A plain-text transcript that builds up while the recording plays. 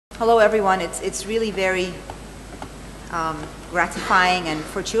Hello, everyone. It's really very gratifying and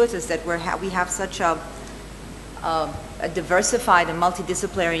fortuitous that we have such a diversified and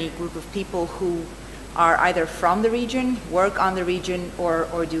multidisciplinary group of people who are either from the region, work on the region,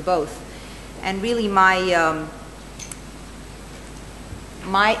 or do both. And really, my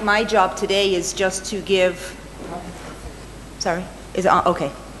job today is just to give. Sorry, is it on?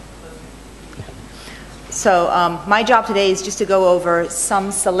 Okay. So my job today is just to go over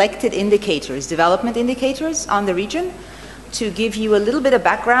some selected indicators, development indicators on the region, to give you a little bit of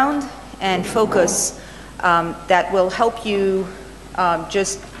background and focus that will help you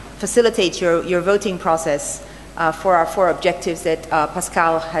just facilitate your voting process for our 4 objectives that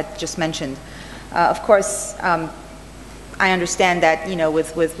Pascal had just mentioned. Of course, I understand that, you know,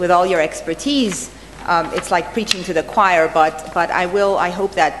 with all your expertise, it's like preaching to the choir, but I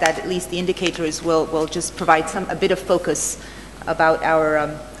hope that at least the indicators will just provide a bit of focus about our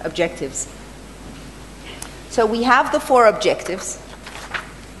objectives. So we have the 4 objectives,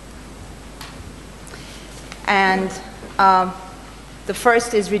 and the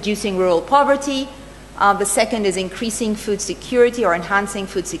first is reducing rural poverty. The second is increasing food security or enhancing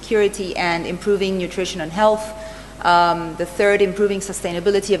food security and improving nutrition and health. The third, improving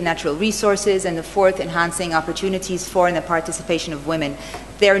sustainability of natural resources, and the fourth, enhancing opportunities for and the participation of women.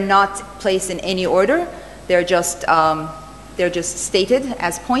 They're not placed in any order. They're just stated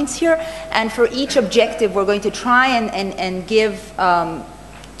as points here. And for each objective, we're going to try and give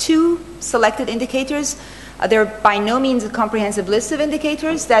 2 selected indicators. They're by no means a comprehensive list of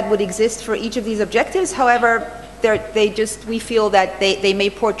indicators that would exist for each of these objectives. However, we feel that they may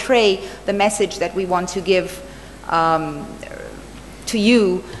portray the message that we want to give to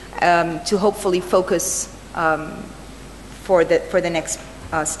you to hopefully focus for the next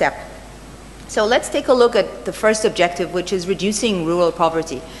step. So let's take a look at the first objective, which is reducing rural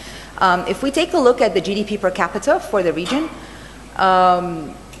poverty. If we take a look at the GDP per capita for the region,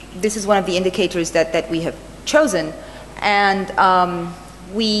 this is one of the indicators that we have chosen, and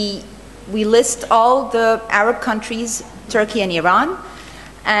we list all the Arab countries, Turkey and Iran,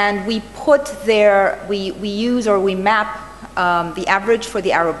 and we map the average for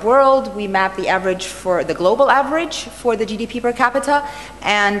the Arab world, we map the average for the global average for the GDP per capita,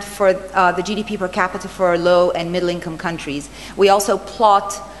 and for the GDP per capita for low and middle income countries. We also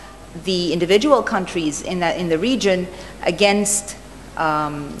plot the individual countries in the region against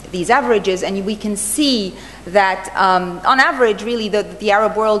these averages, and we can see that on average, really, the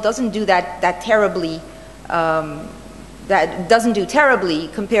Arab world doesn't do that terribly. That doesn't do terribly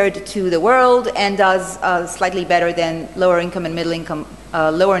compared to the world, and does slightly better than lower and middle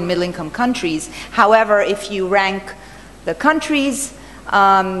income countries. However, if you rank the countries,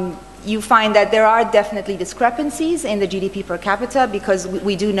 you find that there are definitely discrepancies in the GDP per capita, because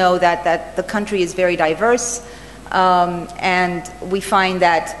we do know that the country is very diverse, and we find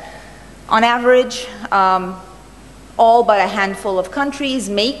that on average, all but a handful of countries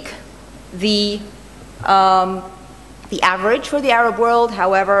make the average for the Arab world.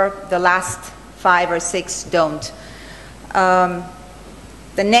 However, the last 5 or 6 don't.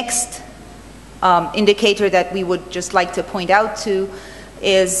 The next indicator that we would just like to point out to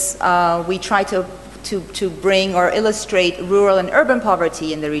is we try to bring or illustrate rural and urban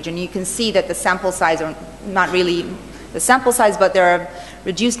poverty in the region. You can see that the sample size, or not really the sample size, but there are a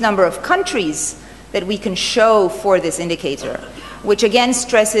reduced number of countries that we can show for this indicator, which again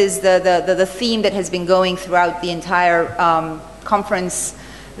stresses the theme that has been going throughout the entire conference,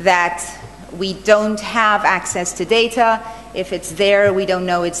 that we don't have access to data. If it's there, we don't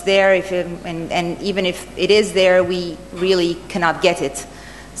know it's there, and even if it is there, we really cannot get it.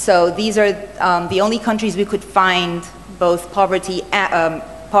 So these are the only countries we could find both poverty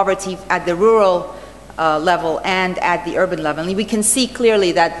at the rural level and at the urban level. And we can see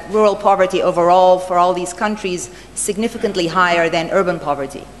clearly that rural poverty overall for all these countries is significantly higher than urban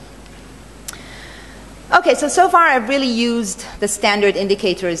poverty. Okay, so far I've really used the standard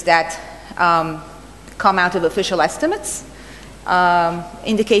indicators that come out of official estimates.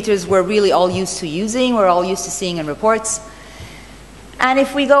 Indicators we're really all used to using, we're all used to seeing in reports. And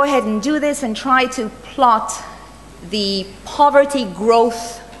if we go ahead and do this and try to plot the poverty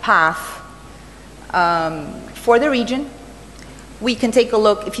growth path for the region, we can take a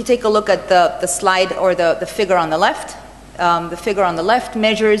look. If you take a look at the slide or the figure on the left, the figure on the left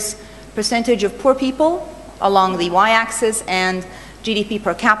measures percentage of poor people along the y-axis and GDP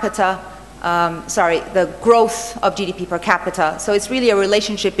per capita, the growth of GDP per capita. So it's really a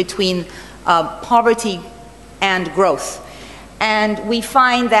relationship between poverty and growth. And we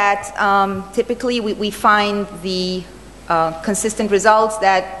find that typically we find the consistent results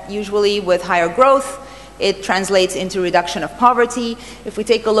that usually with higher growth, it translates into reduction of poverty. If we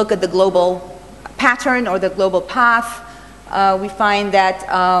take a look at the global pattern or the global path, we find that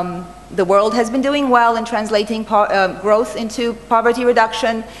the world has been doing well in translating growth into poverty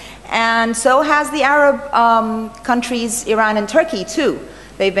reduction, and so has the Arab countries, Iran and Turkey too.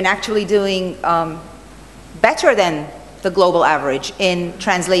 They've been actually doing better than the global average in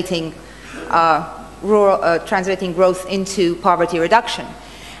translating growth into poverty reduction.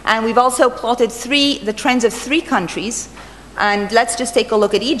 And we've also plotted the trends of 3 countries, and let's just take a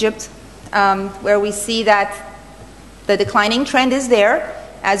look at Egypt, where we see that the declining trend is there,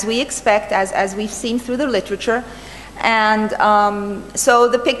 as we expect, as we've seen through the literature. And so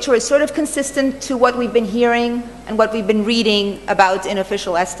the picture is sort of consistent to what we've been hearing and what we've been reading about in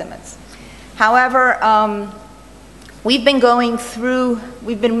official estimates. However, we've been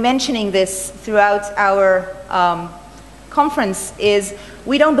mentioning this throughout our conference, is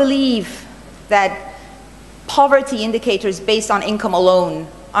we don't believe that poverty indicators based on income alone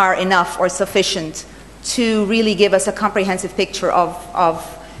are enough or sufficient to really give us a comprehensive picture of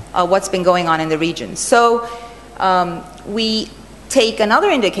what's been going on in the region. So we take another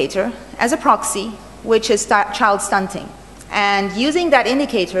indicator as a proxy, which is child stunting. And using that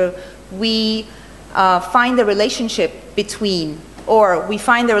indicator, we find the relationship between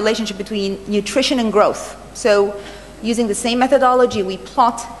nutrition and growth. So using the same methodology, we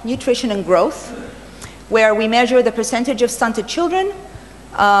plot nutrition and growth, where we measure the percentage of stunted children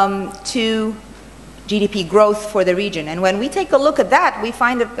to GDP growth for the region. And when we take a look at that, we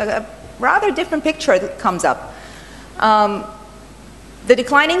find a rather different picture that comes up. The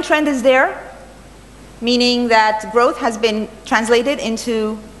declining trend is there, meaning that growth has been translated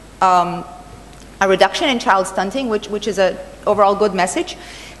into a reduction in child stunting, which is an overall good message.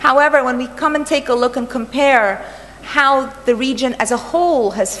 However, when we come and take a look and compare how the region as a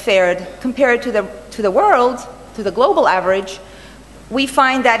whole has fared compared to the world, to the global average, we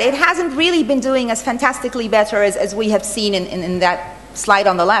find that it hasn't really been doing as fantastically better as we have seen in that slide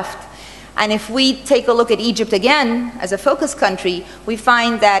on the left. And if we take a look at Egypt again as a focus country, we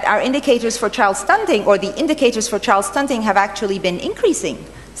find that our indicators for child stunting, or the indicators for child stunting, have actually been increasing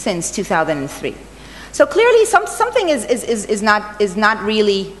since 2003. So clearly something is not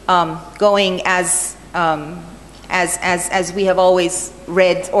really going as we have always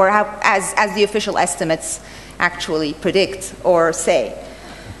read, or as the official estimates actually predict or say.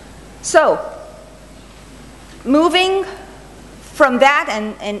 So, moving from that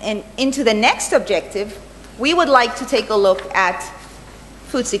and into the next objective, we would like to take a look at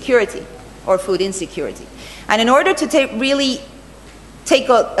food security or food insecurity. And in order to really take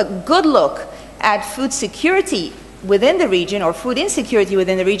a good look at food security within the region, or food insecurity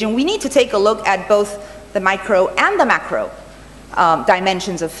within the region, we need to take a look at both the micro and the macro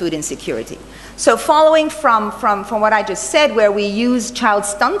dimensions of food insecurity. So following from what I just said, where we use child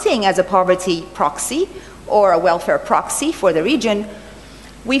stunting as a poverty proxy or a welfare proxy for the region,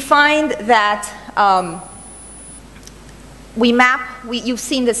 we find that you've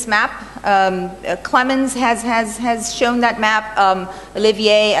seen this map. Clemens has shown that map,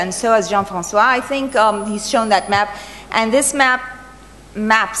 Olivier, and so has Jean-François, I think. He's shown that map. And this map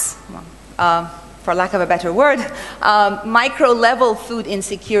maps, for lack of a better word, micro-level food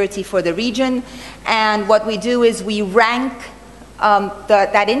insecurity for the region. And what we do is we rank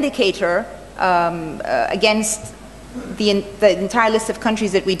that indicator against the entire list of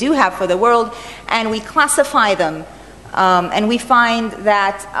countries that we do have for the world, and we classify them. And we find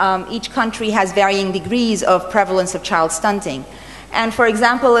that each country has varying degrees of prevalence of child stunting. And for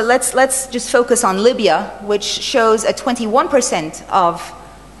example, let's just focus on Libya, which shows a 21% of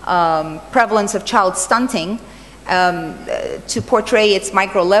prevalence of child stunting to portray its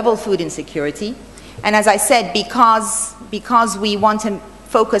micro-level food insecurity. And as I said, because we want to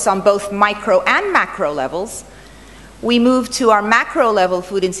focus on both micro and macro levels, we move to our macro-level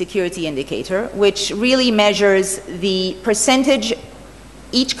food insecurity indicator, which really measures the percentage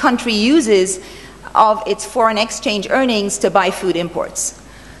each country uses of its foreign exchange earnings to buy food imports.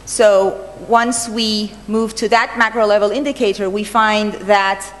 So once we move to that macro-level indicator, we find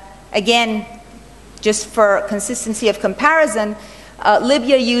that, again, just for consistency of comparison,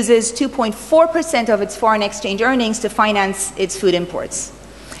 Libya uses 2.4% of its foreign exchange earnings to finance its food imports.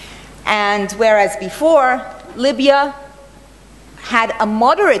 And whereas before, Libya had a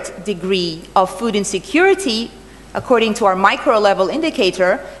moderate degree of food insecurity according to our micro-level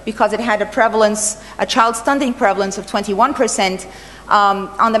indicator, because it had a child stunting prevalence of 21%.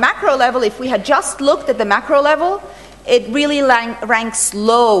 On the macro level, if we had just looked at the macro level, it really ranks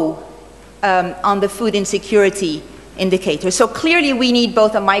low on the food insecurity indicators. So clearly we need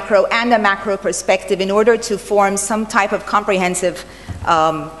both a micro and a macro perspective in order to form some type of comprehensive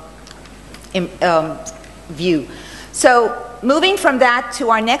view. So moving from that to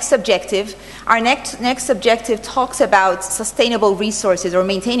our next objective, our next objective talks about sustainable resources, or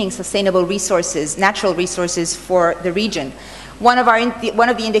maintaining sustainable resources, natural resources for the region. One of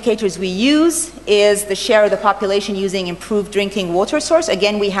the indicators we use is the share of the population using improved drinking water source.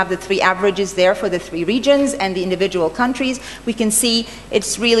 Again, we have the 3 averages there for the 3 regions and the individual countries. We can see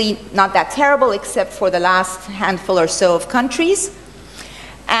it's really not that terrible except for the last handful or so of countries.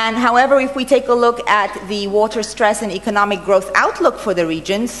 And however, if we take a look at the water stress and economic growth outlook for the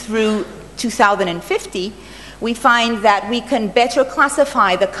region through 2050, we find that we can better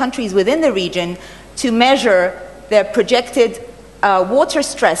classify the countries within the region to measure their projected water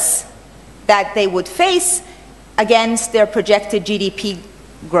stress that they would face against their projected GDP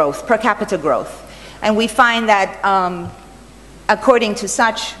growth, per capita growth. And we find that according to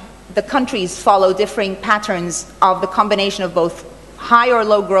such, the countries follow differing patterns of the combination of both high or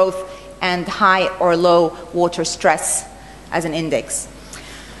low growth and high or low water stress as an index.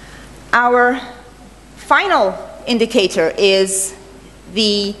 Our final indicator is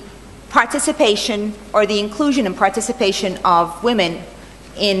the participation, or the inclusion and participation of women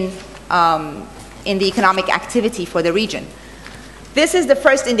in the economic activity for the region. This is the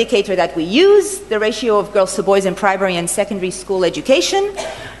first indicator that we use, the ratio of girls to boys in primary and secondary school education.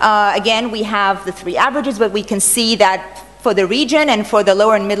 Again, we have the 3 averages, but we can see that for the region and for the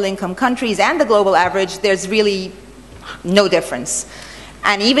lower and middle income countries and the global average, there's really no difference.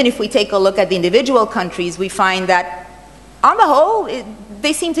 And even if we take a look at the individual countries, we find that on the whole,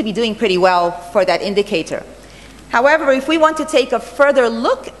 they seem to be doing pretty well for that indicator. However, if we want to take a further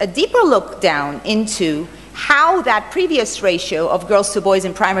look, a deeper look down into how that previous ratio of girls to boys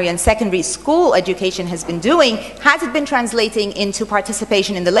in primary and secondary school education has been doing, has it been translating into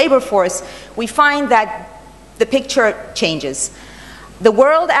participation in the labor force, we find that the picture changes. The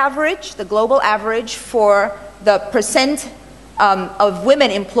world average, the global average for the percent of women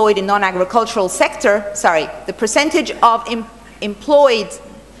employed in non-agricultural sector, the percentage of employed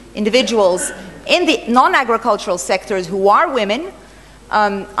individuals in the non-agricultural sectors who are women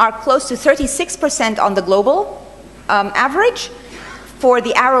are close to 36% on the global average. For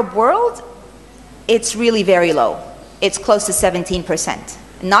the Arab world, it's really very low. It's close to 17%.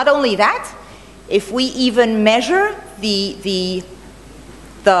 Not only that, if we even measure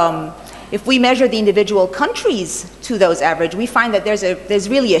if we measure the individual countries to those average, we find that there's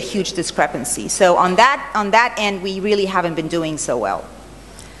really a huge discrepancy. So on that end, we really haven't been doing so well.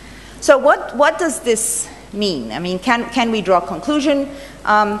 So what does this mean? I mean, can we draw a conclusion?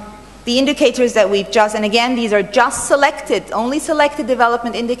 The indicators that we've just, and again, these are just selected, only selected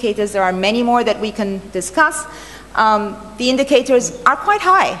development indicators. There are many more that we can discuss. The indicators are quite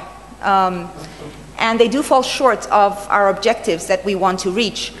high, and they do fall short of our objectives that we want to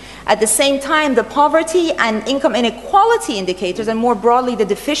reach. At the same time, the poverty and income inequality indicators, and more broadly the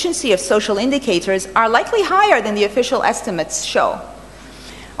deficiency of social indicators, are likely higher than the official estimates show.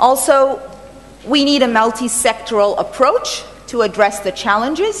 Also, we need a multi-sectoral approach to address the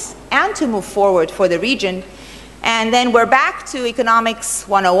challenges and to move forward for the region. And then we're back to Economics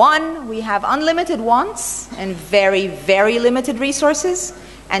 101. We have unlimited wants and very, very limited resources.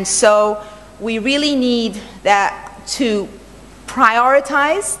 And so we really need that to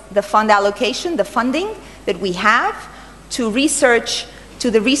prioritize the fund allocation, the funding that we have to research, to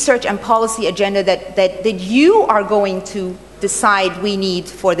the research and policy agenda that you are going to decide we need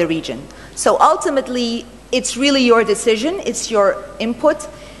for the region. So ultimately, it's really your decision, it's your input,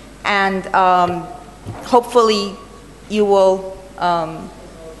 and hopefully you will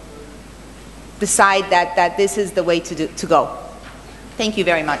decide that this is the way to go. Thank you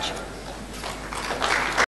very much.